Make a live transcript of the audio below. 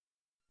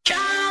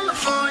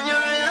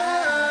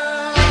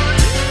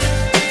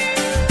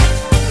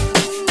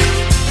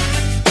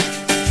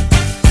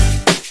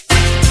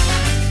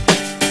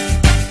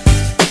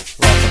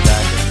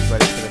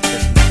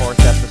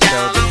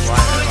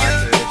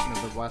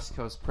West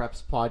Coast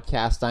Preps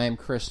podcast. I am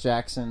Chris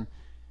Jackson.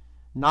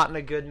 Not in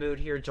a good mood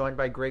here, joined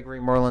by Gregory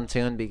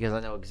Moreland-Toon because I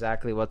know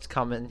exactly what's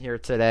coming here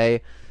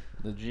today.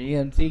 The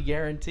GMT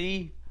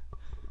guarantee.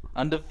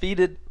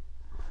 Undefeated.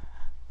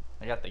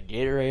 I got the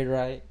Gatorade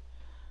right.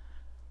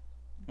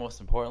 Most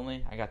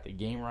importantly, I got the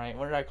game right.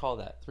 What did I call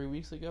that? 3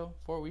 weeks ago?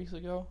 4 weeks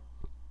ago?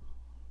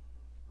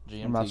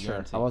 GMT I'm not sure.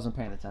 guarantee. I wasn't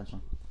paying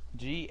attention.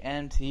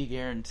 GMT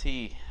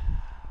guarantee.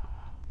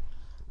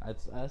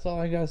 That's all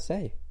I gotta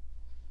say.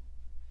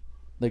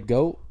 The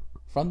GOAT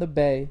from the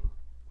Bay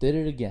did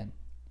it again.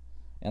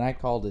 And I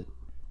called it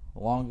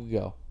long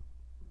ago.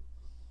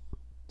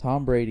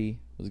 Tom Brady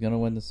was going to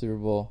win the Super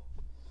Bowl.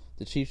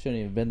 The Chiefs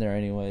shouldn't even been there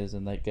anyways,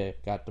 and they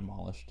got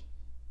demolished.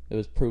 It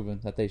was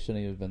proven that they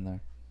shouldn't even been there.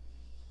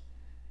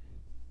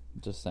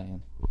 Just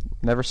saying.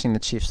 Never seen the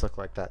Chiefs look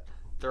like that.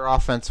 Their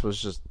offense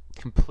was just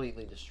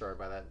completely destroyed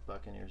by that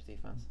Buccaneers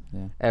defense.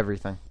 Yeah.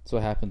 Everything. That's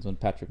what happens when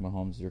Patrick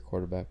Mahomes is your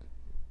quarterback.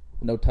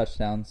 No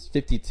touchdowns.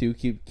 52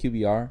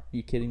 QBR. Are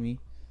you kidding me?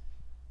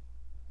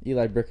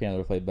 Eli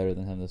Brickhandler played better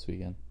than him this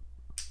weekend.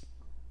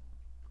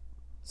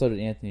 So did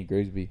Anthony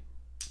Grigsby.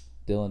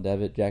 Dylan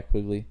Devitt, Jack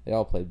Quigley. They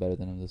all played better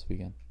than him this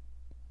weekend.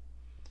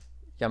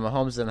 Yeah,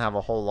 Mahomes didn't have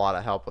a whole lot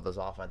of help with his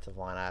offensive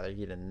line either.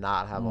 He did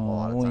not have a whole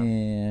lot of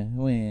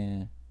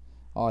time.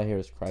 All I hear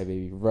is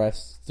crybaby.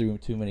 Refs threw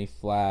too many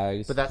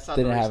flags. But that's not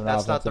the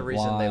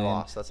reason, they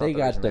lost. They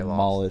got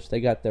demolished.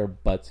 They got their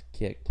butts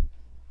kicked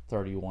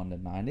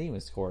 31-9. They didn't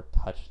even score a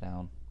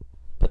touchdown.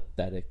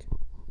 Pathetic.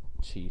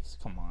 Chiefs,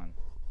 come on.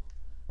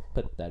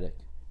 Pathetic.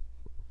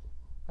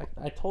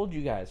 I told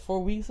you guys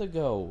 4 weeks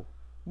ago,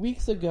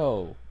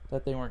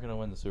 that they weren't going to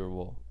win the Super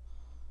Bowl.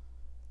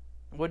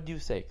 What did you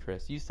say,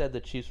 Chris? You said the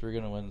Chiefs were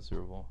going to win the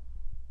Super Bowl.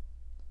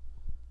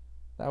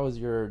 That was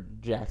your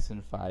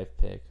Jackson 5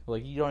 pick.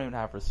 Like, you don't even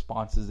have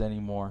responses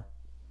anymore.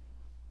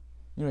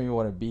 You don't even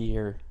want to be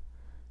here.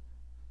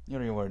 You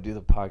don't even want to do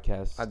the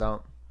podcast. I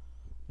don't.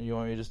 You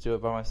want me to just do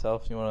it by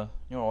myself? You want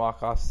to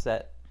walk off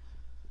set?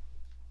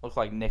 Look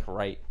like Nick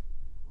Wright.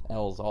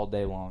 L's all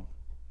day long.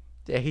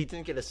 Yeah, he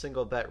didn't get a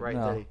single bet right,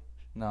 did he?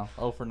 No,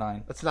 0 for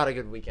 9. That's not a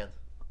good weekend.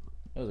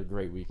 It was a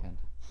great weekend.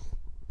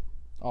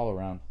 All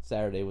around.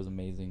 Saturday was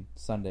amazing.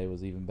 Sunday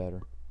was even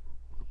better.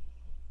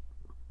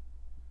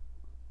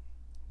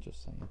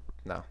 Just saying.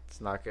 No,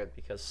 it's not good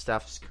because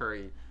Steph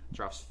Curry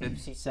drops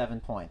 57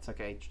 points.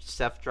 Okay,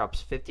 Steph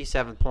drops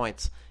 57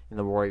 points and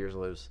the Warriors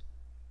lose.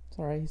 It's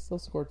all right. He still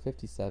scored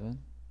 57.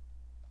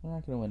 They're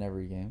not going to win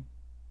every game.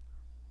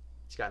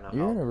 He's got no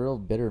You're help. in a real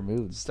bitter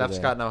mood. Steph's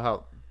today. got no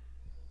help.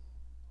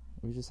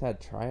 We just had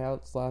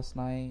tryouts last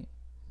night.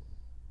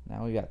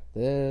 Now we got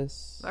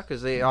this. No,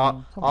 because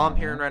all I'm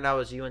hearing right now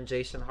is you and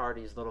Jason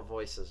Hardy's little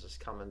voices just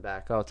coming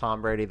back. Oh,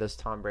 Tom Brady this,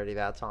 Tom Brady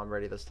that, Tom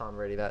Brady this, Tom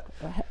Brady that.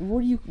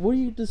 What do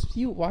you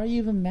dispute? Why are you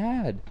even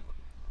mad?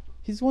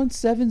 He's won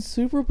 7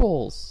 Super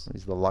Bowls.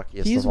 He's the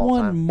luckiest He's of all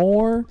time. won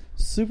more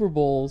Super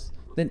Bowls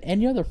than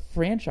any other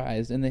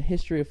franchise in the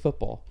history of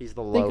football. He's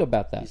the Think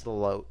about that. He's the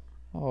low.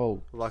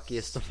 Oh,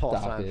 luckiest of all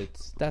time. Stop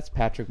it. That's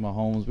Patrick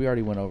Mahomes. We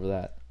already went over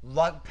that.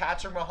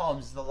 Patrick Mahomes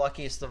is the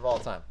luckiest of all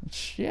time.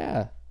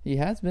 Yeah, he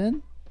has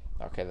been.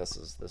 Okay, this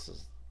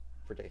is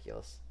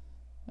ridiculous.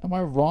 Am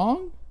I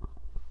wrong?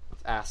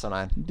 It's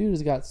asinine. Dude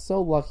has got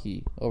so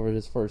lucky over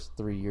his first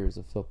 3 years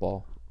of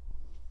football.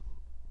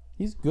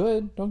 He's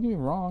good. Don't get me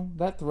wrong.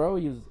 That throw,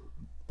 he was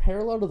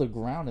parallel to the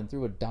ground and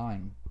threw a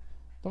dime.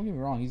 Don't get me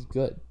wrong. He's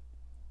good.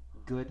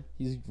 Good?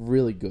 He's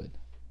really good.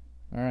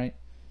 All right?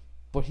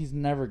 But he's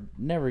never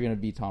going to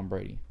be Tom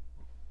Brady.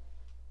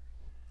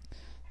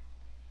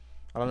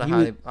 I don't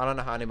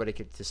know how anybody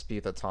could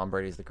dispute that Tom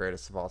Brady's the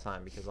greatest of all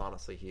time because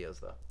honestly he is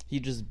though. He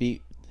just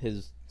beat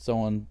his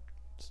someone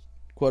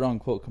quote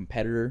unquote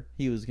competitor.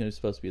 He was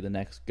supposed to be the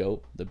next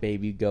GOAT, the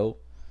baby GOAT.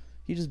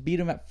 He just beat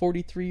him at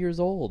 43 years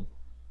old.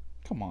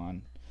 Come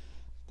on.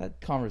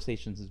 That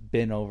conversation has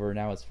been over.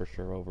 Now it's for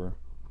sure over.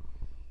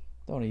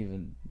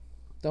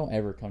 Don't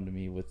ever come to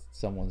me with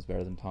someone's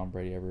better than Tom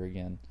Brady ever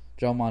again.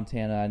 Joe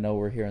Montana, I know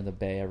we're here in the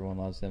Bay. Everyone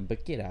loves him.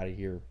 But get out of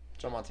here.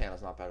 Joe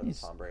Montana's not better than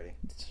Tom Brady.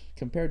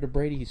 Compared to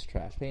Brady, he's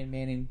trash. Peyton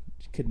Manning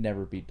could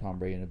never beat Tom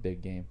Brady in a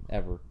big game,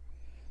 ever.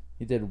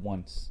 He did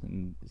once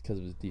because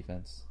of his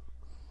defense.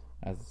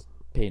 As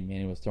Peyton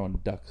Manning was throwing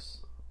ducks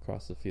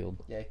across the field.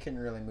 Yeah, he couldn't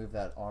really move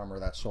that arm or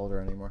that shoulder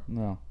anymore.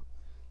 No.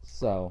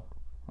 So,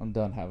 I'm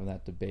done having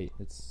that debate.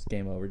 It's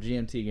game over.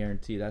 GMT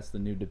guarantee, that's the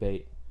new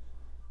debate.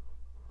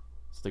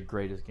 It's the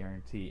greatest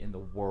guarantee in the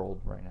world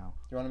right now.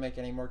 Do you want to make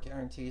any more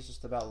guarantees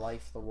just about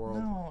life, the world?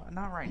 No,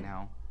 not right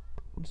now.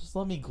 Just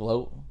let me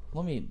gloat.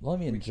 Let me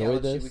enjoy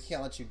this. We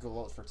can't let you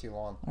gloat for too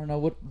long. I don't know.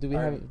 What do we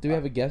have? Do we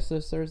have a guest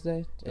this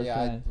Thursday?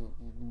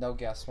 No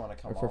guests want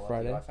to come for on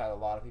Friday. With you. I've had a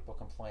lot of people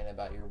complain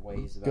about your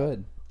ways about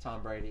Good.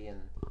 Tom Brady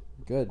and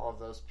Good. all of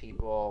those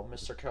people.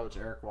 Mr. Coach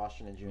Eric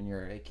Washington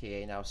Jr.,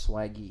 aka now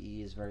Swaggy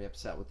E, is very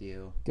upset with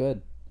you.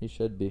 Good. He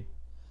should be.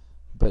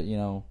 But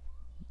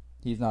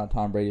he's not a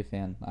Tom Brady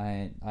fan.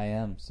 I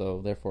am.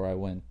 So therefore, I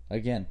win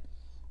again.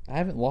 I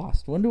haven't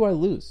lost. When do I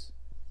lose?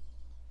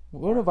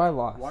 What have I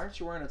lost? Why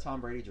aren't you wearing a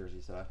Tom Brady jersey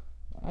today?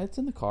 It's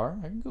in the car.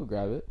 I can go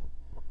grab it.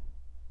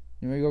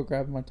 You want me to go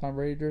grab my Tom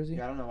Brady jersey?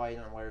 Yeah, I don't know why you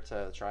didn't wear it to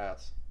the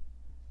tryouts.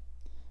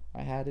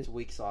 I had it. It's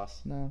weak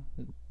sauce. No,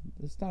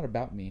 it's not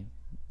about me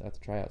at the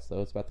tryouts,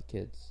 though. It's about the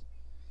kids.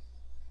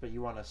 But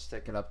you want to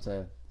stick it up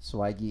to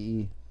Swaggy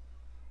E.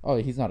 Oh,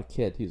 he's not a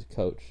kid. He's a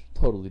coach.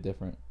 Totally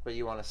different. But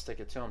you want to stick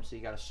it to him, so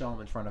you got to show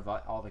him in front of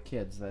all the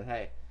kids that,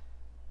 hey,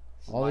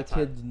 this is All my the time.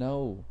 kids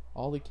know.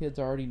 All the kids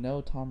already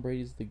know Tom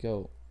Brady's the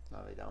GOAT. No,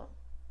 they don't.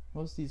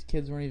 Most of these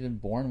kids weren't even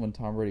born when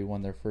Tom Brady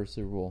won their first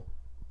Super Bowl.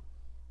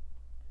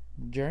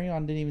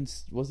 Jerryon didn't even...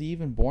 Was he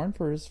even born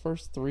for his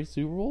first 3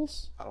 Super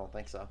Bowls? I don't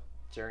think so.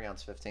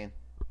 Jerryon's 15.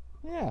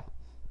 Yeah.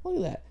 Look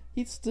at that.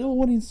 He's still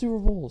winning Super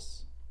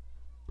Bowls.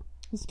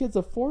 This kid's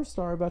a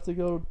 4-star about to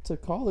go to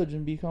college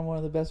and become one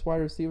of the best wide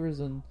receivers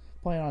and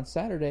playing on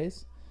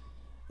Saturdays.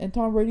 And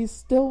Tom Brady's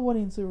still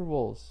winning Super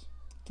Bowls.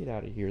 Get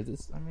out of here.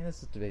 This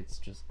debate's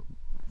just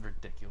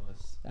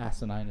ridiculous.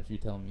 Asinine, if you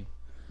tell me.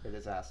 It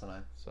is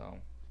asinine. So,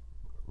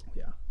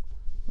 yeah.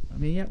 I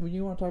mean, yeah,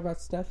 you want to talk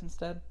about Steph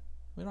instead?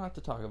 We don't have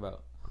to talk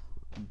about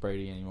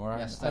Brady anymore.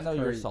 Yeah, I know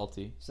you're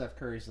salty. Steph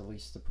Curry's the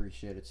least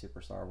appreciated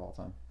superstar of all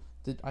time.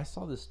 I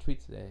saw this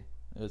tweet today.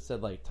 It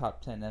said, like,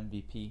 top 10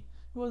 MVP.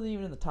 He wasn't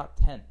even in the top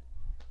 10.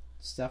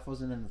 Steph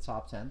wasn't in the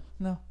top 10?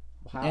 No.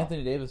 How?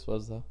 Anthony Davis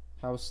was, though.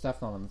 How was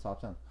Steph not in the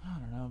top 10? I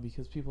don't know,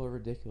 because people are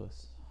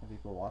ridiculous. Have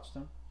people watched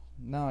him?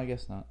 No, I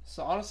guess not.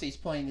 So, honestly, he's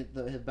playing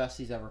the best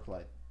he's ever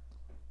played.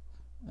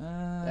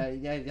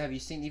 Have you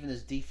seen even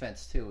his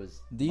defense, too?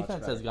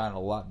 Defense has gotten a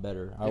lot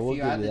better. I if will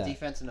you give add you the that.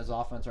 defense and his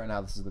offense right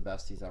now, this is the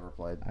best he's ever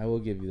played. I will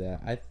give you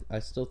that. I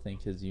still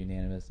think his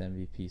unanimous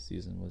MVP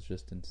season was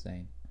just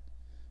insane.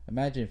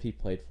 Imagine if he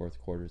played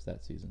fourth quarters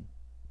that season.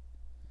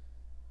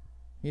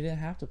 He didn't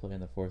have to play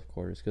in the fourth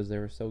quarters because they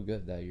were so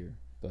good that year.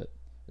 But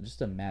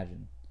just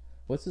imagine.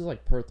 What's his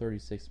like per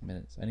 36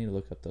 minutes? I need to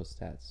look up those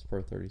stats.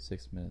 Per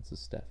 36 minutes of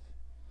Steph.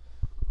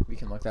 We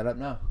can look that up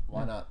now.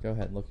 Why not? Go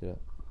ahead, look it up.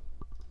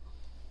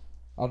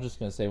 I'm just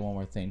going to say one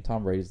more thing.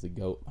 Tom Brady's the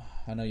GOAT.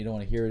 I know you don't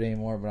want to hear it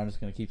anymore, but I'm just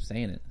going to keep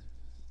saying it.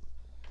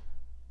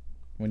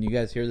 When you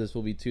guys hear this,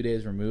 we'll be 2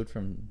 days removed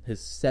from his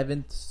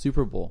 7th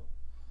Super Bowl.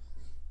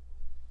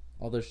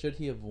 Although, should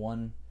he have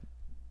won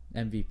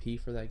MVP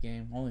for that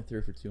game? Only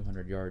threw for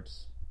 200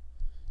 yards.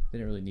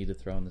 Didn't really need to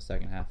throw in the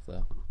second half,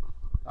 though.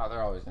 Oh,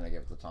 they're always going to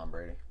give it to Tom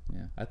Brady.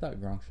 Yeah, I thought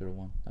Gronk should have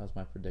won. That was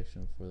my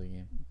prediction before the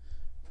game.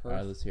 All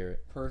right, let's hear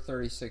it. Per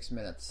 36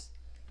 minutes.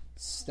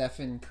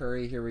 Stephen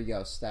Curry, here we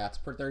go.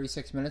 Stats. Per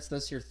 36 minutes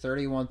this year,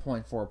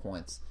 31.4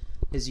 points.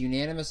 His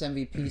unanimous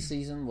MVP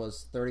season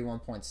was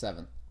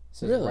 31.7.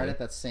 So Really? he's right at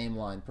that same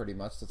line, pretty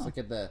much. Let's look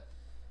at the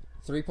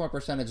 3-point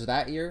percentage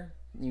that year.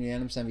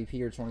 Unanimous MVP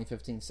year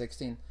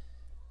 2015-16.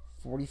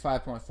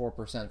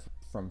 45.4%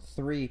 from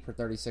 3 per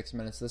 36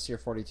 minutes. This year,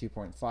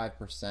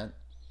 42.5%.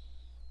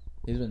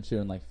 He's been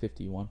shooting like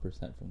 51%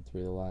 from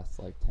 3 the last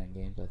like 10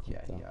 games, I think.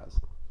 Yeah, though. he has.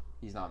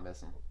 He's not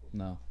missing.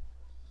 No.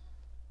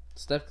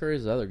 Steph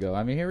Curry's the other go.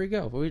 I mean, here we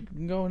go. We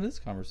can go in this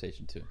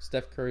conversation, too.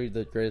 Steph Curry,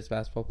 the greatest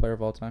basketball player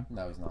of all time?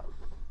 No, he's not.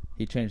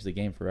 He changed the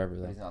game forever,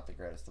 But though. he's not the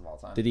greatest of all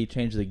time. Did he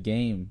change the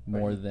game But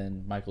more he-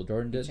 than Michael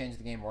Jordan He did? changed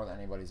the game more than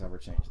anybody's ever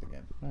changed the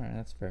game. All right,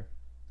 that's fair.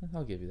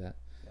 I'll give you that.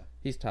 Yeah.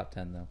 He's top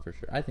 10, though, for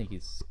sure. I think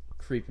he's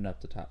creeping up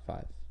to top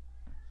 5.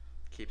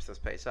 Keeps this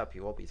pace up, he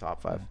will be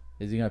top 5.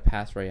 Is he going to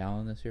pass Ray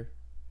Allen this year?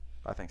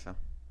 I think so.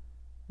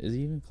 Is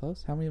he even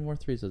close? How many more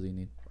threes does he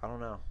need? I don't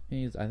know.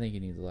 I think he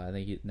needs a lot. I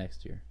think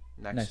next year.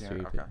 Next year,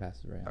 he okay.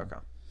 passes Ray Allen.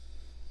 Okay.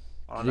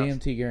 I don't know.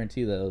 GMT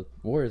guarantee the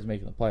Warriors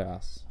making the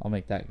playoffs. I'll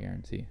make that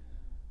guarantee.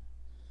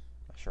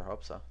 I sure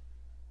hope so.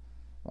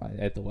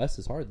 At the West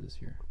is hard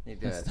this year.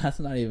 Need to,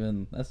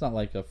 That's not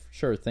like a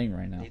sure thing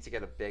right now. need to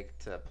get a big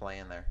to play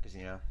in there because,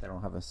 they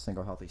don't have a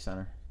single healthy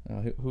center.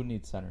 Who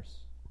needs centers?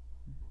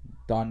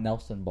 Don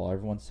Nelson ball.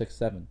 Everyone's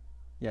 6'7".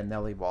 Yeah,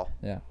 Nelly ball.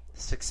 Yeah.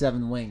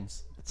 6'7"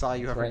 wings. That's all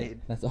you ever Right?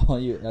 need. That's all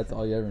you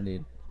ever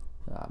need.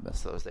 I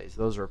miss those days.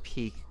 Those were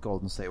peak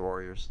Golden State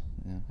Warriors.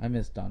 Yeah, I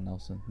miss Don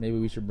Nelson. Maybe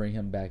we should bring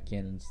him back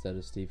in instead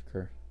of Steve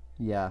Kerr.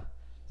 Yeah.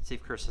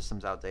 Steve Kerr's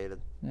system's outdated.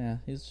 Yeah,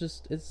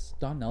 it's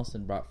Don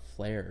Nelson brought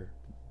flair.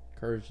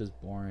 Kerr's just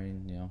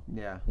boring,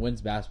 Yeah.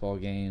 Wins basketball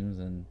games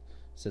and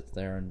sits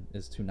there and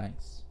is too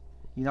nice.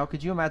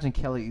 Could you imagine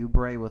Kelly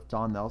Oubre with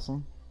Don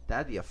Nelson?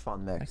 That'd be a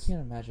fun I mix.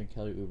 can't imagine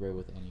Kelly Oubre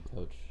with any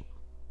coach.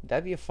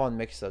 That'd be a fun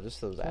mix, though, just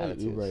those Kelly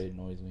attitudes. Oubre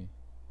annoys me.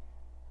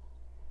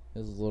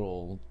 His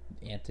little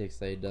antics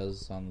that he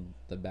does on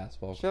the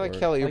basketball I feel like court.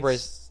 Kelly Like,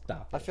 Oubre's-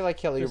 stop I it. feel like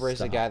Kelly Just Oubre's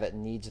the stop. guy that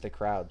needs the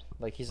crowd.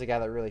 Like, he's the guy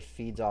that really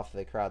feeds off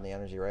the crowd and the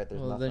energy, right?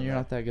 There's Well, nothing then you're there.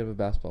 not that good of a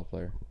basketball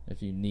player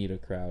if you need a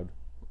crowd.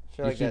 I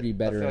feel you like should be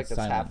better I feel in like that's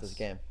half silence. his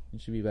game. You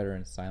should be better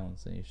in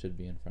silence than you should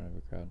be in front of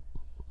a crowd.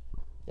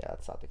 Yeah,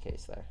 that's not the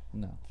case there.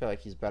 No. I feel like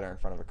he's better in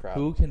front of a crowd.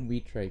 Who can we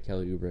trade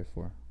Kelly Oubre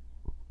for?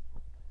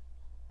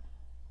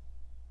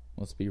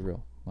 Let's be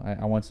real.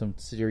 I want some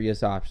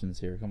serious options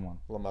here. Come on.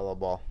 LaMelo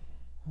Ball.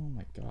 Oh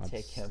my God!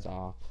 Take him.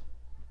 Stop.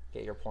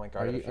 Get your point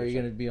guard. Are of the you future.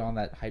 going to be on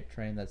that hype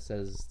train that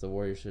says the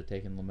Warriors should have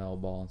taken LaMelo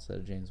Ball instead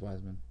of James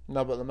Wiseman?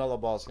 No, but LaMelo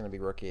Ball is going to be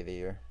Rookie of the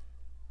Year.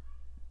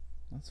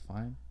 That's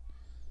fine.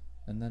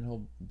 And then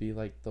he'll be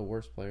like the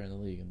worst player in the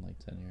league in like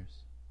 10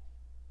 years.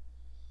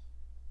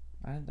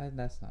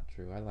 That's not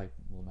true. I like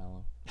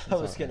LaMelo. I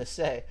was going to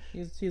say.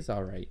 He's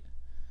all right.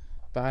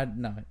 But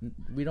no,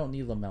 we don't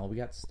need LaMelo. We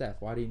got Steph.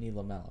 Why do you need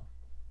LaMelo?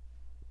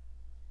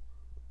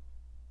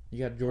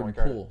 You got Jordan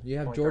Poole. You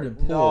have Jordan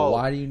Poole. No.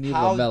 Why do you need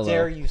How LaMelo?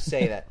 dare you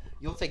say that?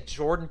 You'll take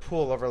Jordan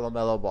Poole over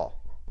LaMelo Ball.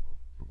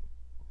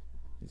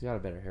 He's got a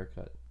better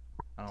haircut.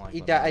 I don't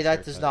like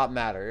that does not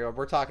matter.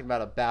 We're talking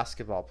about a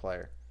basketball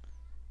player.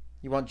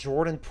 You want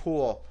Jordan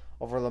Poole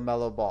over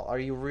LaMelo Ball. Are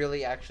you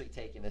really actually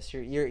taking this?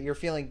 You're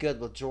feeling good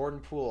with Jordan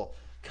Poole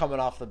coming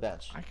off the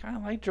bench. I kind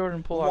of like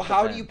Jordan Poole. Well,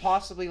 how do you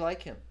possibly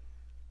like him?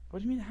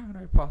 What do you mean, how could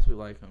I possibly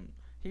like him?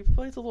 He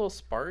plays a little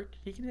spark.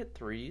 He can hit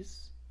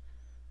threes.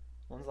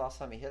 When's the last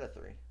time he hit a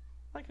three?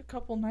 Like a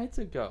couple nights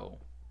ago.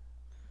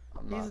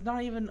 I'm He's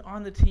not even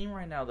on the team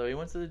right now, though. He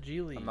went to the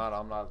G League. I'm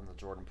not in the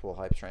Jordan Poole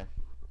hype train.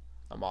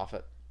 I'm off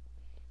it.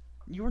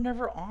 You were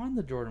never on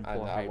the Jordan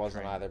Poole hype train. I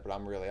wasn't either, but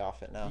I'm really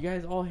off it now. You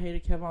guys all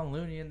hated Kevon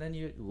Looney, and then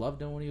you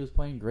loved him when he was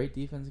playing great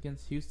defense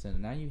against Houston,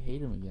 and now you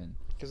hate him again.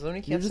 Because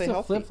Looney can't stay healthy.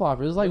 You're just a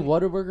flip-flopper. It's like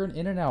Whataburger and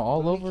In-N-Out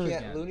all over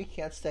again. Looney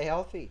can't stay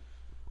healthy.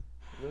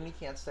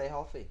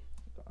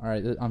 All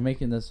right, I'm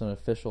making this an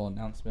official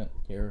announcement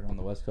here on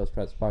the West Coast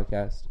Preps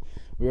podcast.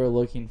 We are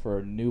looking for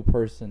a new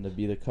person to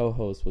be the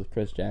co-host with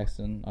Chris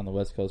Jackson on the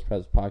West Coast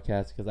Preps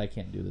podcast because I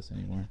can't do this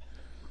anymore.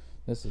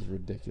 This is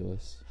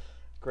ridiculous.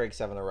 Greg's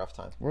having a rough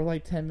time. We're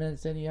like 10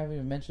 minutes in. You haven't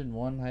even mentioned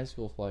one high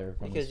school player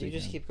from because you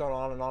just keep going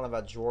on and on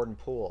about Jordan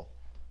Poole.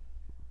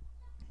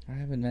 I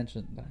haven't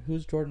mentioned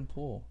who's Jordan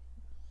Poole.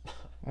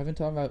 I've been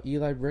talking about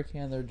Eli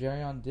Brickhandler,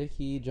 Jerion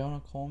Dickey,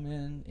 Jonah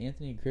Coleman,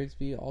 Anthony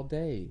Grigsby all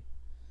day.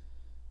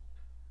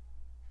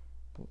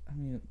 I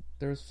mean,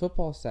 there's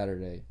football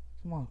Saturday.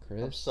 Come on,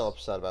 Chris. I'm so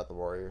upset about the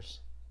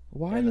Warriors.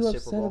 Why are you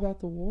upset about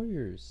the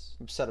Warriors?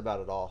 I'm upset about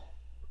it all.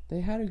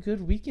 They had a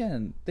good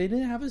weekend. They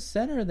didn't have a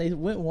center, and they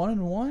went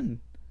 1-1.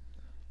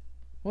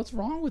 What's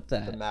wrong with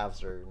that? The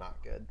Mavs are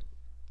not good.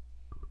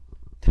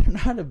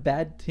 They're not a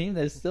bad team.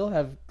 They still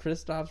have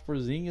Kristaps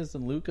Porzingis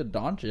and Luka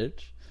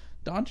Doncic.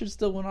 Doncic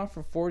still went off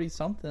for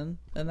 40-something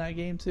in that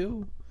game,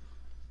 too.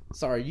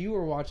 Sorry, you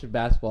were watching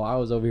basketball. I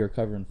was over here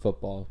covering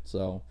football,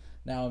 so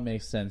now it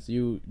makes sense.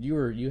 You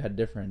had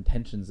different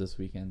intentions this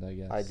weekend, I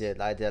guess. I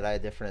did. I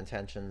had different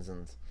intentions,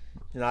 and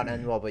did not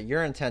end well, but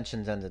your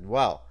intentions ended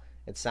well.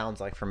 It sounds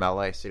like from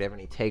LA. So do you have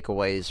any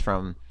takeaways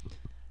from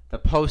the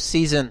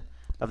postseason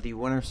of the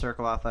Winter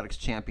Circle Athletics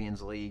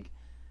Champions League?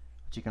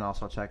 But you can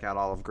also check out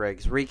all of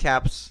Greg's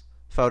recaps,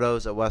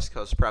 photos at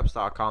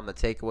westcoastpreps.com. The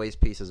takeaways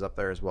piece is up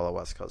there as well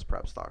at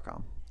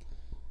westcoastpreps.com.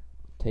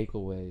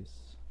 Takeaways.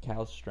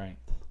 Cal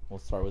Strength. We'll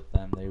start with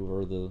them. They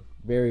were the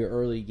very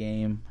early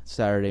game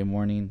Saturday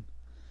morning.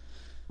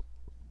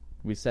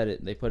 We said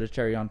it. They put a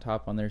cherry on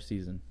top on their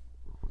season.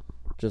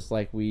 Just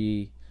like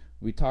we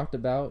talked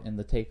about in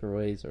the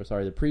takeaways, or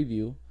sorry, the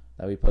preview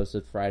that we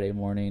posted Friday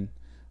morning.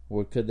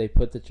 Where could they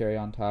put the cherry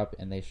on top?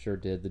 And they sure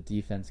did. The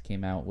defense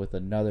came out with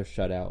another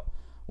shutout,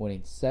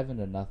 winning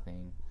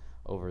 7-0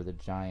 over the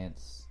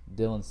Giants.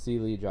 Dylan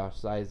Seeley, Josh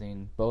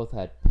Sizing, both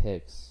had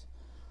picks.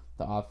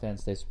 The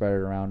offense, they spread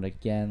it around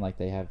again like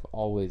they have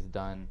always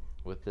done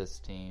with this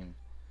team.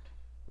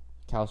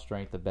 Cal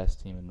Strength, the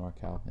best team in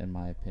NorCal, in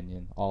my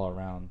opinion. All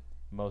around.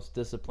 Most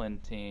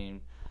disciplined team.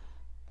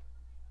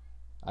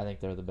 I think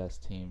they're the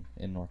best team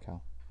in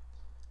NorCal.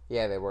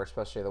 Yeah, they were,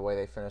 especially the way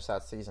they finished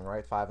that season,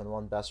 right?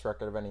 5-1, best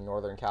record of any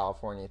Northern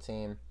California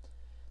team.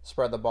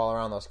 Spread the ball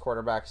around. Those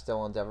quarterbacks,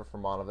 Dylan Devitt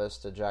from Monta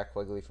Vista, Jack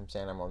Quigley from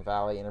San Ramon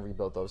Valley. Interviewed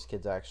both those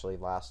kids actually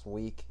last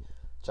week.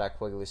 Jack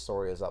Quigley's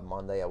story is up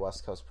Monday at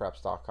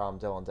westcoastpreps.com.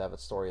 Dylan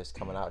Devitt's story is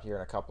coming out here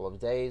in a couple of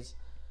days.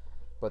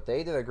 But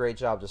they did a great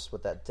job just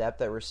with that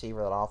depth at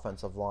receiver, that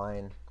offensive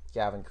line.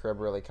 Gavin Cribb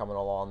really coming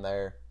along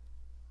there.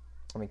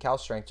 I mean, Cal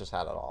Strength just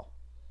had it all.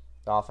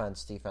 The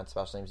offense, defense,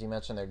 special teams. You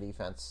mentioned their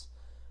defense.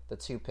 The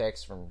 2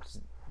 picks from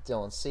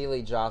Dylan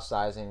Seeley, Josh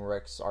Sizing,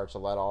 Ricks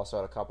Archuleta also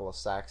had a couple of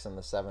sacks in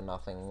the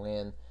 7-0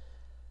 win.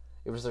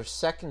 It was their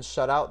second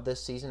shutout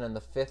this season and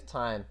the 5th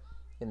time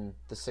in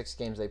the 6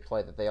 games they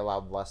played that they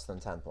allowed less than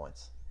 10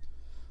 points.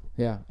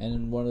 Yeah, and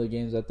in one of the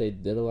games that they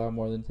did allow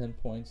more than 10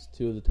 points,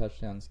 2 of the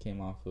touchdowns came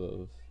off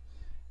of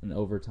an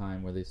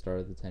overtime where they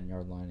started the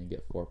 10-yard line and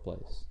get 4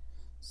 plays.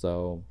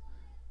 So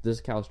this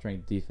Cal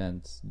Strength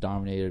defense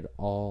dominated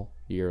all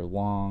year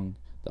long.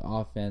 The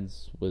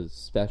offense was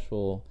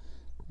special,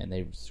 and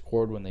they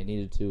scored when they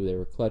needed to. They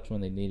were clutch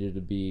when they needed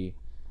to be.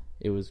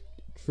 It was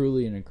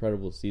truly an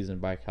incredible season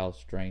by Cal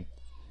Strength,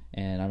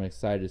 and I'm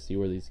excited to see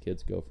where these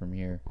kids go from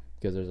here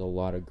because there's a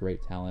lot of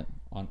great talent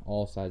on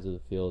all sides of the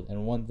field.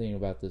 And one thing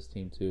about this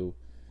team, too,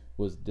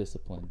 was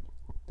discipline.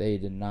 They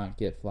did not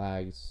get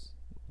flags.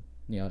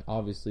 You know,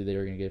 obviously they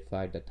were going to get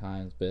flagged at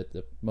times, but at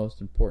the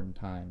most important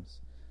times,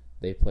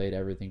 they played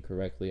everything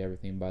correctly,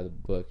 everything by the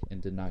book,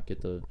 and did not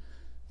get the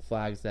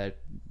flags that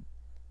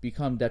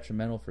become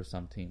detrimental for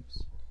some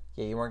teams.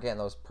 Yeah, you weren't getting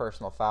those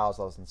personal fouls,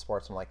 those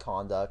unsportsmanlike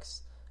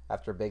conducts.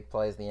 After big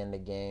plays, the end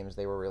of games,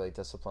 they were really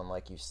disciplined,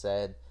 like you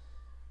said.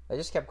 They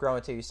just kept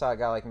growing, too. You saw a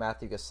guy like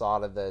Matthew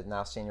Gasada, the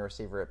now senior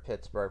receiver at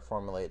Pittsburgh,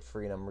 formerly at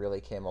Freedom,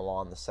 really came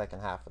along the second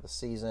half of the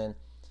season.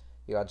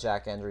 You got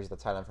Jack Andrews, the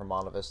tight end from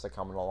Monta Vista,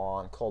 coming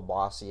along. Cole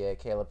Bossier,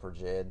 Caleb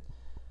Pergid,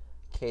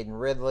 Caden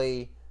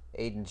Ridley,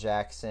 Aiden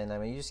Jackson. I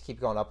mean, you just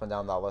keep going up and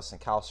down that list, and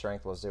Cal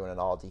Strength was doing it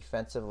all.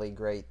 Defensively,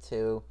 great,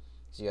 too.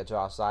 So you got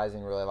Josh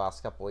Zeising, really, the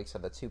last couple weeks,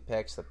 had the 2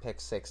 picks, the pick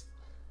 6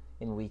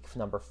 in week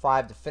number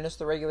 5 to finish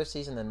the regular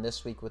season, and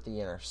this week with the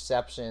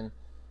interception.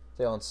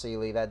 Dylan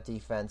Seeley, that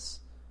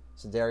defense.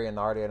 Zadarian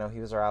Nardi, I know he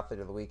was our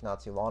athlete of the week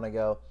not too long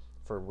ago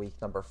for week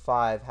number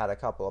 5, had a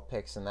couple of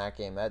picks in that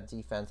game. That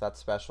defense, that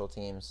special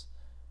teams,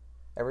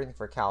 everything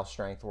for Cal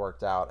Strength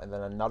worked out. And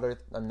then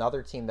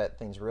another team that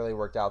things really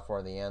worked out for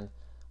in the end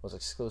was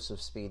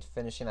Exclusive Speed,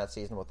 finishing that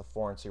season with a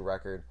 4-2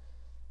 record.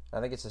 I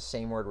think it's the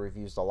same word we've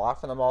used a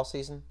lot for them all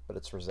season, but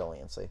it's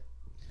resiliency.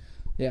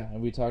 Yeah,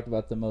 and we talked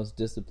about the most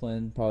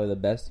disciplined, probably the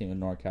best team in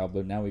NorCal,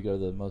 but now we go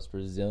to the most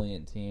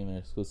resilient team in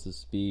Exclusive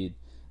Speed.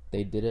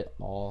 They did it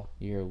all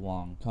year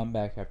long.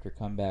 Comeback after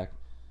comeback.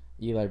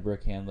 Eli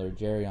Brickhandler,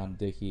 Jerion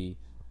Dickey,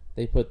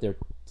 they put their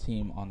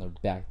team on their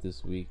back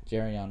this week.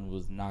 Jerion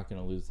was not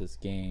going to lose this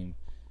game.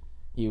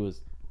 He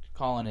was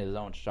calling his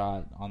own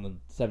shot on the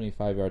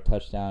 75-yard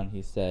touchdown.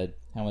 He said,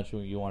 how much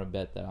you want to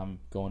bet that I'm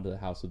going to the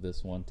house with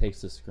this one?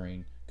 Takes the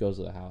screen, goes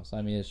to the house.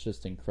 I mean, it's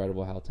just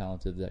incredible how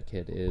talented that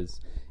kid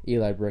is.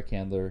 Eli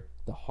Brickhandler,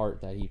 the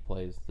heart that he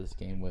plays this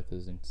game with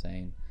is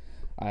insane.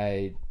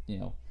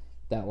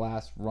 That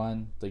last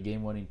run, the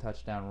game-winning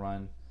touchdown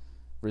run,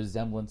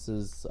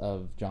 resemblances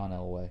of John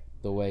Elway.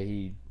 The way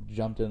he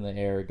jumped in the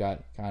air,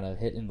 got kind of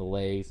hit in the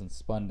legs and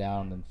spun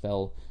down and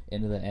fell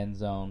into the end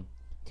zone.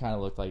 Kind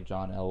of looked like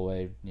John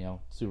Elway,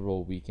 Super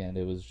Bowl weekend.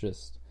 It was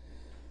just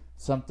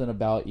something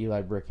about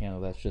Eli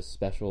Brickhandler that's just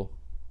special.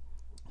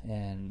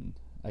 And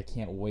I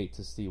can't wait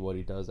to see what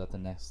he does at the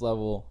next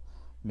level.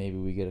 Maybe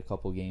we get a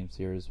couple games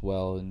here as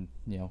well and,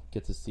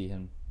 get to see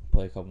him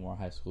play a couple more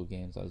high school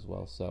games as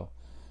well. So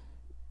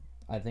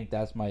I think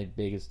that's my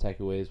biggest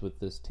takeaways with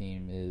this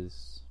team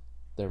is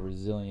they're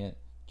resilient.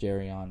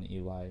 Jerion and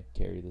Eli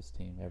carry this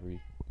team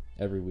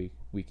every week,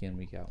 week in,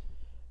 week out.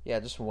 Yeah,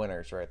 just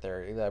winners right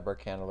there. Eli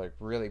Brickhandler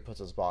really puts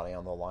his body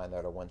on the line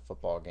there to win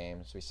football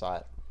games. We saw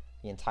it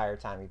the entire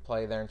time he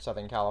played there in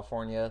Southern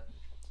California.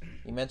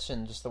 You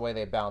mentioned just the way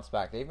they bounced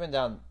back. They've been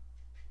down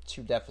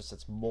 2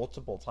 deficits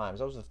multiple times.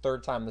 That was the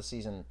 3rd time this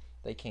season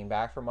they came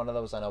back from one of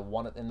those. I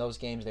know in those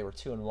games they were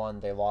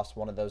 2-1. They lost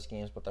one of those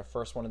games, but their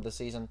first one of the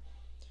season,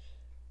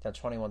 down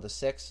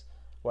 21-6.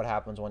 What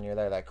happens when you're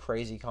there? That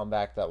crazy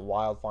comeback, that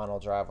wild final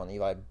drive when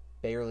Eli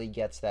barely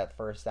gets that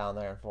first down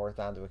there and 4th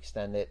down to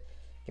extend it.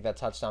 Get that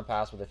touchdown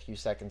pass with a few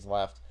seconds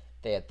left.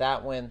 They had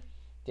that win.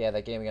 They had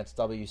that game against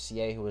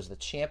WCA, who was the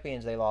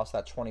champions. They lost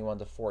that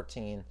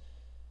 21-14.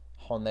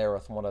 On there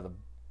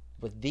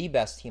with the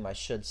best team, I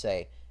should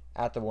say,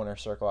 at the Winter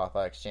Circle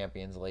Athletics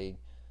Champions League.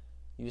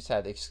 You just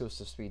had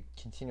Exclusive Speed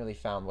continually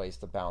found ways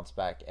to bounce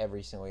back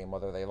every single game.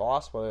 Whether they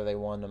lost, whether they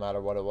won, no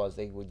matter what it was,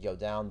 they would go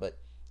down, but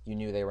you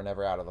knew they were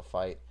never out of the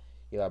fight.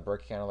 Eli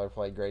Brickhandler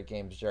played great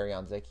games.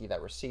 Jerion Dickey,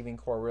 that receiving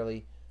core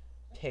really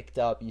picked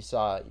up. You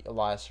saw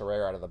Elias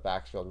Herrera out of the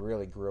backfield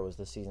really grew as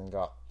the season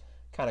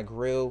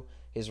grew.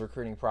 His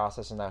recruiting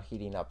process is now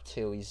heating up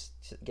too. He's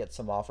get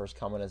some offers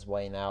coming his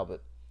way now,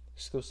 but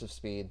Exclusive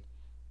Speed,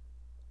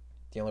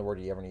 the only word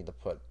you ever need to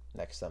put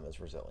next to them is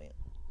resilient.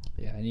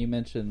 Yeah, and you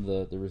mentioned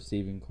the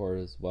receiving core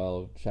as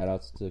well.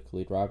 Shout-outs to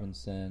Khalid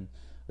Robinson,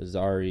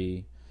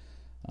 Azari,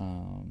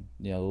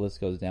 the list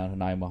goes down.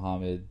 Hanai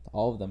Muhammad.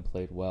 All of them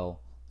played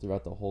well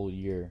throughout the whole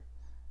year,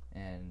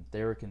 and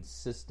they were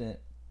consistent.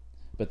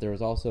 But there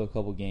was also a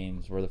couple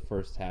games where the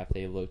first half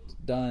they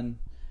looked done,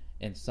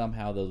 and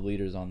somehow the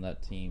leaders on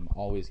that team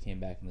always came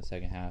back in the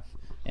second half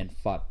and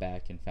fought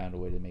back and found a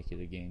way to make it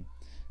a game.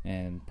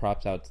 And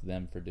props out to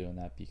them for doing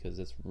that because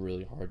it's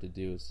really hard to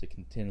do is to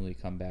continually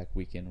come back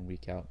week in and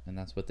week out, and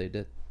that's what they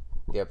did.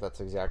 Yep, that's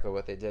exactly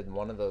what they did. And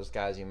one of those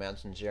guys you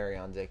mentioned,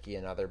 Jerion Dickey,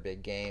 another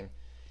big game.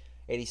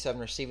 87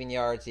 receiving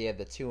yards. He had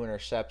the 2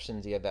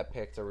 interceptions. He had that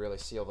pick to really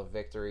seal the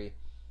victory.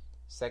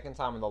 Second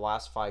time in the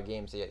last 5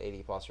 games he had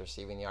 80-plus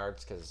receiving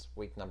yards because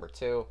week number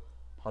 2,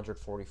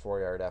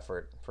 144-yard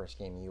effort. First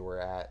game you were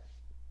at.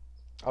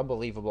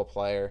 Unbelievable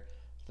player.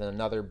 Then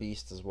another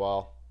beast as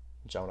well,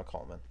 Jonah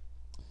Coleman.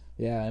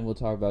 Yeah, and we'll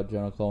talk about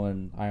Jonah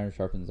Coleman. Iron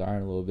sharpens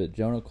iron a little bit.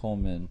 Jonah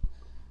Coleman,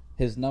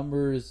 his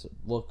numbers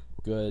look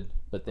good,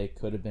 but they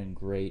could have been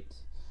great.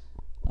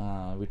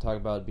 We talk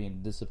about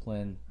being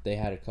disciplined. They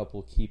had a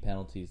couple key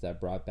penalties that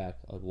brought back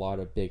a lot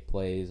of big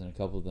plays, and a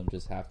couple of them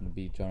just happened to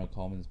be Jonah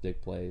Coleman's big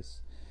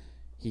plays.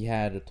 He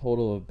had a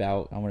total of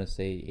about, I want to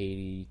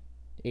say,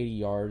 80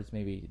 yards,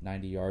 maybe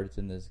 90 yards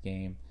in this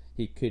game.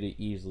 He could have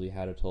easily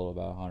had a total of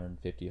about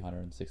 150,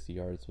 160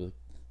 yards with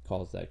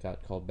calls that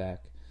got called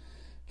back.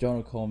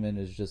 Jonah Coleman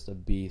is just a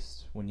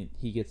beast. When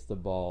he gets the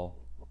ball,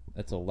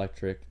 it's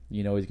electric.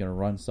 You know he's going to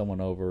run someone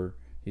over,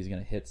 he's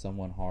going to hit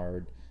someone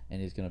hard, and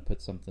he's going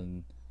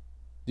to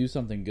do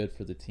something good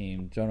for the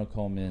team. Jonah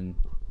Coleman,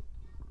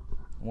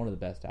 one of the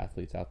best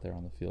athletes out there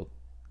on the field.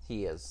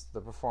 He is.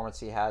 The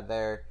performance he had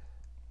there,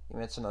 you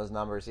mentioned those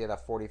numbers. He had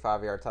that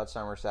 45-yard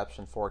touchdown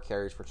reception, 4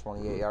 carries for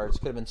 28 yards.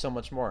 Could have been so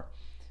much more.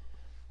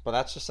 But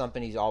that's just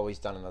something he's always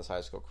done in his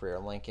high school career.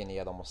 Lincoln, he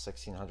had almost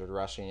 1,600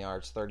 rushing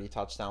yards, 30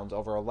 touchdowns,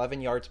 over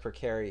 11 yards per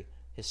carry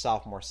his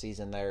sophomore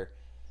season there.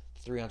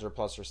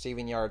 300-plus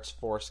receiving yards,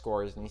 4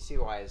 scores, and you see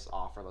why his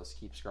offer list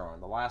keeps growing.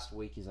 The last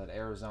week he's had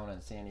Arizona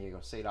and San Diego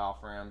State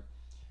offer him,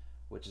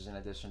 which is in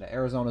addition to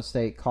Arizona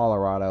State,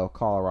 Colorado,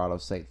 Colorado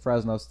State,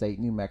 Fresno State,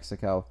 New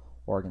Mexico,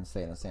 Oregon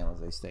State, and San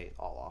Jose State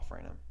all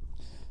offering him.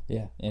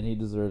 Yeah, and he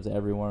deserves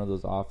every one of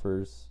those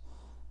offers.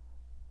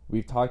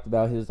 We've talked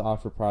about his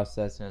offer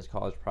process and his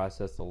college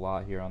process a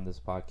lot here on this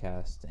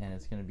podcast, and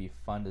it's going to be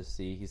fun to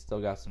see. He's still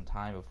got some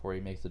time before he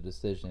makes a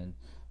decision.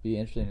 Be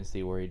interesting to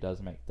see where he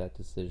does make that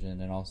decision,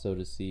 and also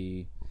to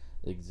see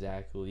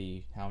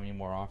exactly how many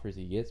more offers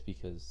he gets,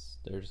 because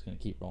they're just going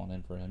to keep rolling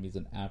in for him. He's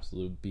an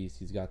absolute beast.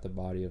 He's got the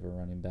body of a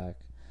running back.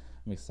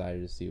 I'm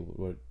excited to see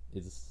what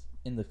is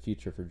in the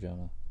future for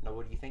Jonah. Now,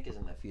 what do you think is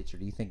in the future?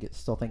 Do you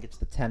still think it's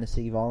the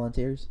Tennessee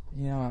Volunteers?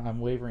 You know,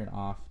 I'm wavering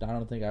off. I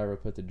don't think I ever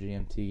put the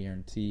GMT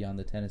guarantee on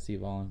the Tennessee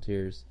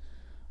Volunteers.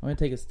 I'm going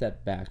to take a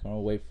step back. I'm going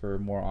to wait for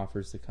more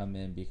offers to come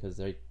in, because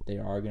they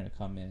are going to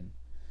come in.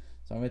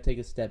 So I'm going to take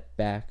a step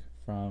back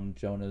from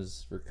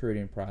Jonah's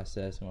recruiting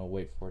process. I'm going to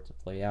wait for it to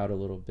play out a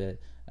little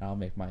bit, and I'll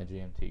make my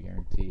GMT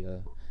guarantee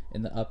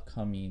in the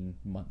upcoming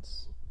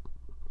months.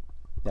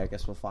 Yeah, I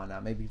guess we'll find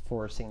out. Maybe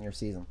for senior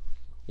season,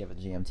 you have a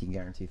GMT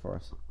guarantee for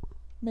us.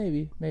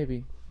 Maybe.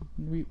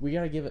 We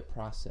got to give it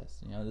process.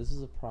 You know, this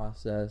is a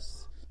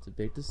process. It's a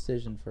big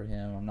decision for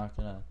him. I'm not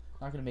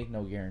gonna make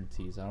no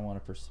guarantees. I don't want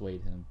to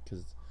persuade him,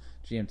 because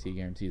GMT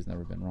guarantee has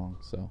never been wrong.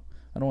 So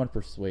I don't want to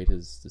persuade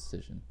his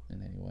decision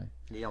in any way.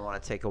 You don't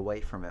want to take away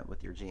from it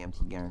with your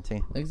GMT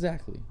guarantee.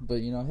 Exactly.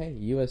 But, you know, hey,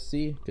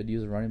 USC could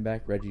use a running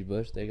back. Reggie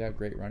Bush, they got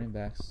great running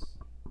backs.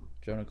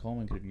 Jonah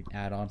Coleman could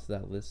add on to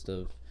that list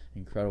of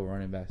incredible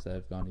running backs that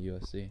have gone to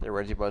USC. Yeah,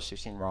 Reggie Bush, you've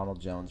seen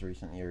Ronald Jones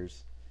recent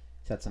years.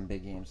 He's had some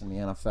big games in the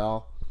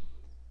NFL.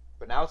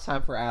 But now it's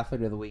time for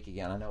Athlete of the Week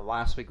again. I know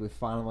last week we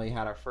finally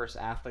had our first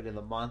Athlete of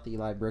the Month,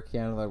 Eli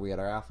Brickhandler. We had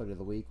our Athlete of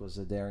the Week was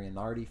Zadarian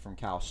Nardi from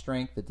Cal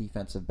Strength, the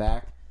defensive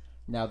back.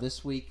 Now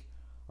this week,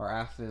 our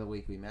Athlete of the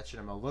Week, we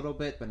mentioned him a little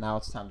bit, but now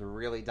it's time to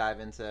really dive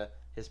into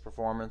his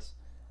performance.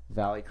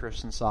 Valley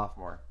Christian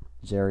sophomore,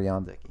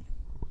 Jerion Dickey.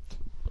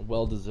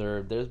 Well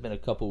deserved. There's been a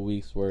couple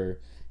weeks where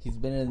he's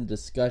been in the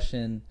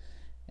discussion,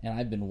 and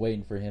I've been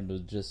waiting for him to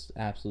just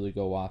absolutely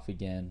go off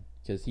again,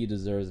 because he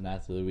deserves an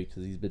Athlete of the Week,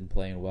 because he's been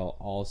playing well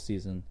all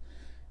season.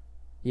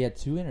 He had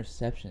 2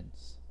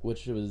 interceptions,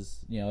 which was,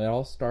 you know, it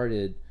all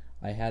started,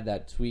 I had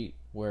that tweet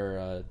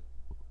where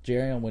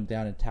Jerion went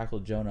down and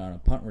tackled Jonah on a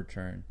punt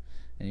return,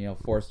 and, you know,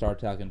 4-star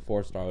tackling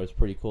 4-star. It was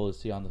pretty cool to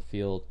see on the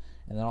field.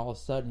 And then all of a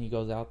sudden he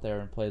goes out there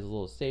and plays a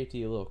little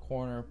safety, a little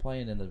corner,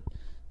 playing in the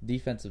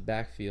defensive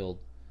backfield.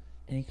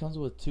 And he comes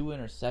with 2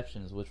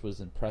 interceptions, which was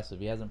impressive.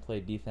 He hasn't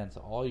played defense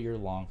all year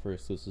long for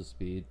exclusive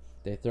speed.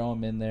 They throw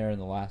him in there in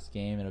the last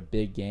game, in a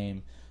big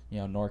game, you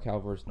know,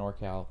 NorCal versus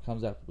NorCal.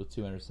 Comes out with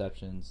 2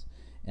 interceptions.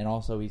 And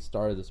also he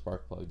started the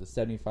spark plug, the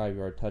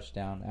 75-yard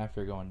touchdown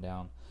after going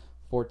down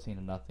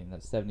 14-0.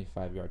 That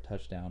 75-yard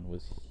touchdown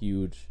was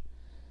huge.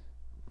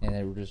 And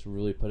it just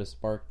really put a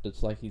spark,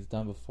 just like he's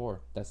done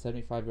before. That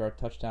 75-yard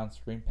touchdown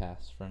screen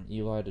pass from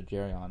Eli to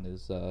Jerion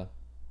is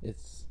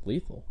it's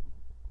lethal.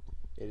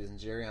 It is, and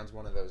Jerion's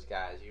one of those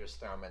guys. You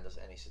just throw him into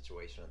any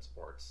situation in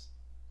sports,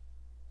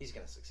 he's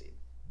going to succeed.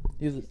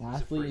 He's an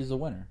athlete. He's a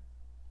winner.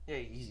 Yeah,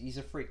 he's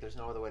a freak. There's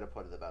no other way to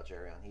put it about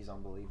Jerion. He's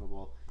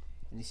unbelievable.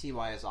 And you see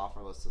why his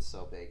offer list is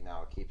so big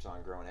now. It keeps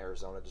on growing.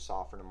 Arizona just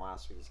offered him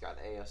last week. He's got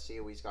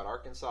ASU. He's got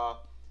Arkansas,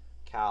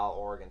 Cal,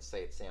 Oregon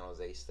State, San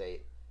Jose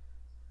State.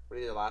 What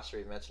he did last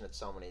year, he mentioned it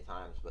so many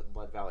times, but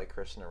led Valley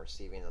Christian in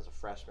receiving as a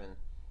freshman.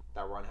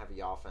 That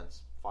run-heavy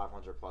offense,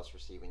 500-plus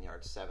receiving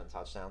yards, 7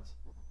 touchdowns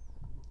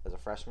as a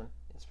freshman,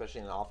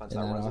 especially in an offense that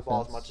runs the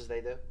ball as much as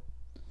they do.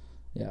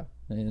 Yeah,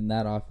 in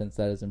that offense,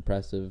 that is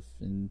impressive.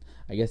 And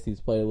I guess he's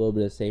played a little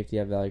bit of safety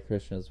at Valley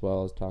Christian as well.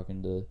 I was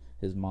talking to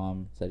his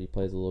mom, said he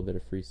plays a little bit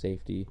of free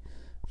safety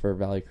for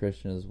Valley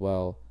Christian as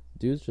well.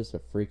 Dude's just a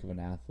freak of an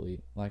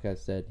athlete. Like I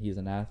said, he's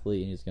an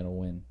athlete and he's going to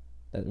win.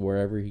 That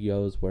wherever he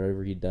goes,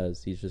 whatever he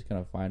does, he's just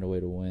going to find a way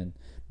to win.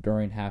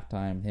 During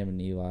halftime, him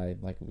and Eli,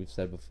 like we've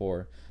said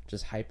before,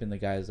 just hyping the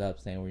guys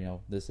up, saying, well, you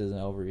know, this isn't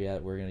over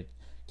yet. We're going to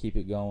keep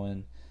it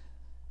going.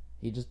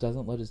 He just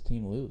doesn't let his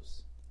team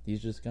lose.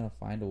 He's just going to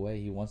find a way.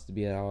 He wants to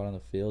be out on the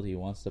field. He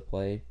wants to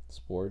play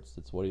sports.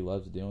 It's what he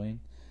loves doing.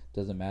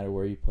 Doesn't matter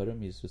where you put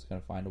him. He's just going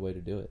to find a way to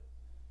do it.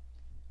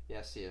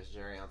 Yes, he is.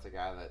 Jerion's a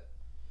guy that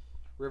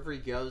wherever he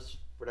goes,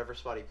 whatever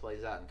spot he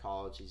plays at in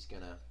college, he's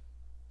gonna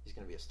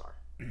be a star.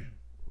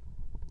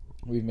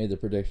 We've made the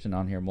prediction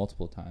on here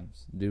multiple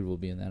times. Dude will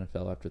be in the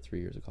NFL after 3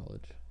 years of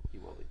college. He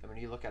will be. I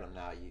mean, you look at him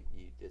now,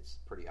 it's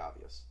pretty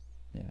obvious.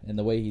 Yeah, and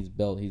the way he's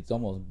built, he's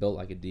almost built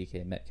like a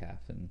DK Metcalf,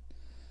 and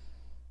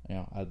you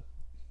know, I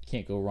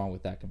can't go wrong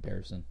with that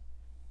comparison.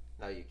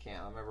 No, you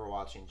can't. I remember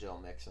watching Joe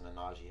Mixon and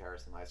Najee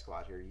Harris in high school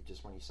out here.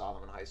 When you saw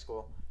them in high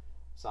school,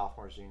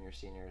 sophomores, juniors,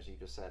 seniors, you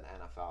just said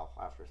NFL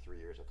after 3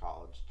 years of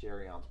college.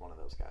 Jerion's one of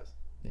those guys.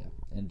 Yeah,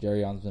 and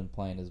Jerion's been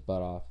playing his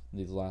butt off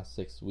these last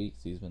 6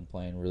 weeks. He's been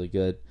playing really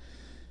good.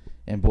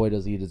 And boy,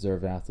 does he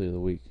deserve Athlete of the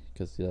Week.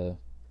 Because,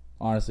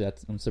 honestly,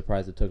 I'm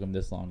surprised it took him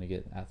this long to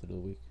get Athlete of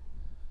the Week.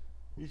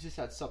 He's just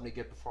had so many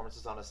good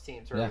performances on his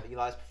team. Yeah. With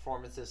Eli's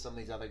performances, some of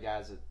these other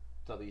guys at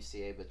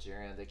WCA, but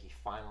Jerian Dickey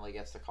finally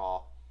gets the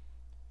call.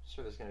 I'm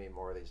sure there's going to be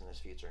more of these in his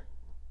future.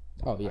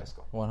 Oh, yeah,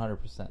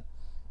 100%.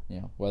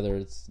 Whether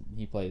it's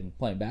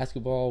playing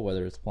basketball,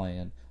 whether it's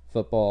playing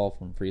football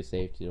from free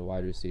safety to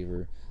wide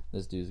receiver,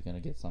 this dude's going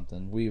to get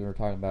something. We were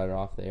talking about it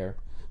off the air.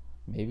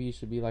 Maybe he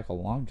should be like a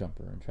long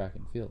jumper in track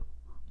and field.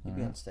 He'd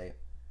be in state.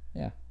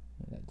 Yeah.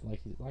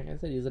 Like I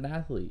said, he's an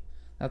athlete.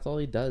 That's all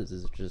he does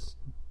is just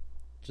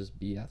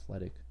be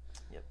athletic.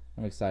 Yep.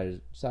 I'm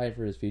excited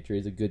for his future.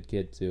 He's a good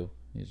kid too.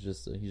 He's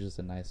just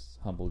a nice,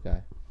 humble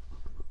guy.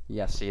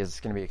 Yes, he is. It's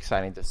going to be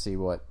exciting to see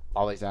what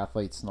all these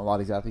athletes and a lot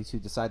of these athletes who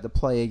decide to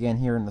play again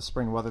here in the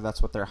spring, whether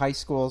that's with their high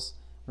schools,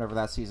 whenever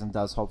that season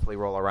does hopefully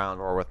roll around,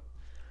 or with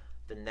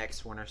the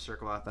next Winter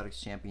Circle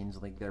Athletics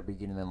Champions League. They're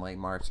beginning in late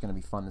March. It's going to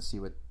be fun to see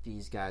what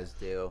these guys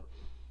do.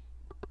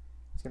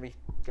 It's going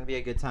to be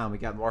a good time. We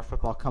got more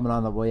football coming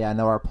on the way. I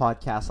know our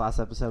podcast last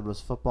episode was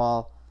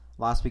football.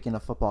 Last weekend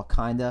of football,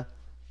 kinda.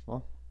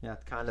 Well, yeah,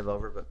 it's kind of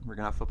over, but we're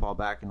going to have football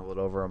back in a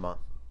little over a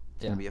month.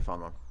 It's going to be a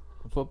fun one.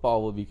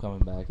 Football will be coming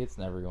back. It's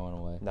never going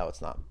away. No,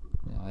 it's not.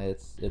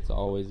 It's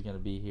always going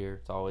to be here.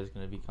 It's always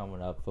going to be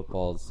coming up.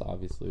 Football is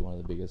obviously one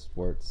of the biggest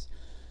sports.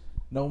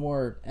 No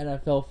more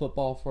NFL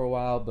football for a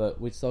while,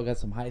 but we still got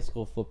some high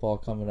school football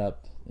coming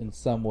up in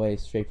some way,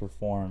 shape, or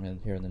form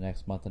here in the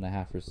next month and a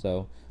half or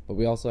so. But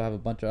we also have a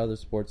bunch of other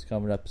sports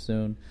coming up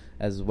soon,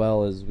 as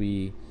well as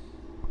we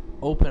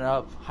open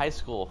up high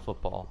school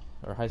football,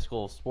 or high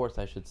school sports,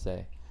 I should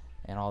say.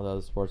 And all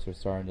those sports are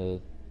starting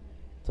to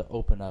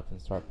open up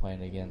and start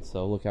playing again.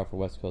 So look out for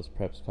West Coast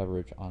Preps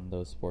coverage on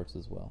those sports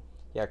as well.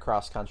 Yeah,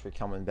 cross country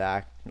coming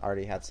back.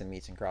 Already had some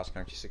meets in cross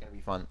country, so it's going to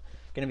be fun.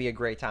 Going to be a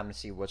great time to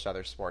see which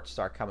other sports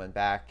start coming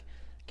back,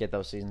 get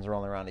those seasons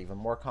rolling around, even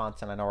more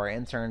content. I know our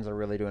interns are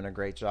really doing a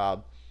great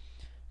job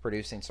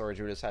producing. Sora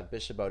Judas had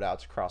Bishop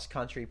O'Dowd's cross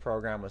country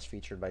program was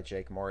featured by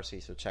Jake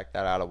Morrissey, so check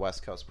that out at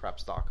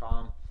westcoastpreps.com.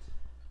 We're going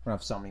to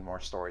have so many more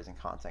stories and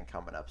content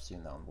coming up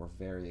soon, though, and we're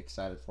very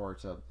excited for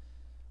it. So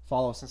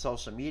follow us on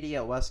social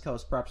media at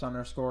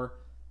westcoastpreps_.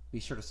 Be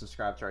sure to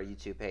subscribe to our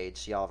YouTube page,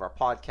 see all of our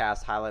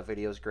podcasts, highlight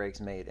videos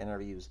Greg's made,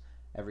 interviews,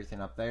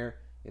 everything up there.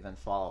 You then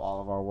follow all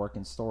of our work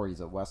and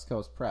stories at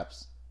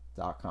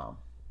westcoastpreps.com.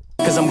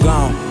 Cause I'm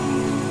gone.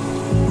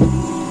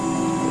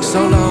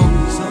 So long.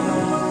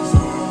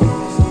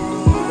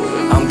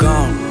 I'm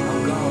gone.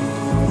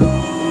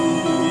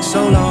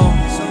 So long.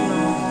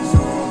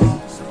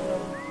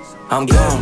 I'm gone.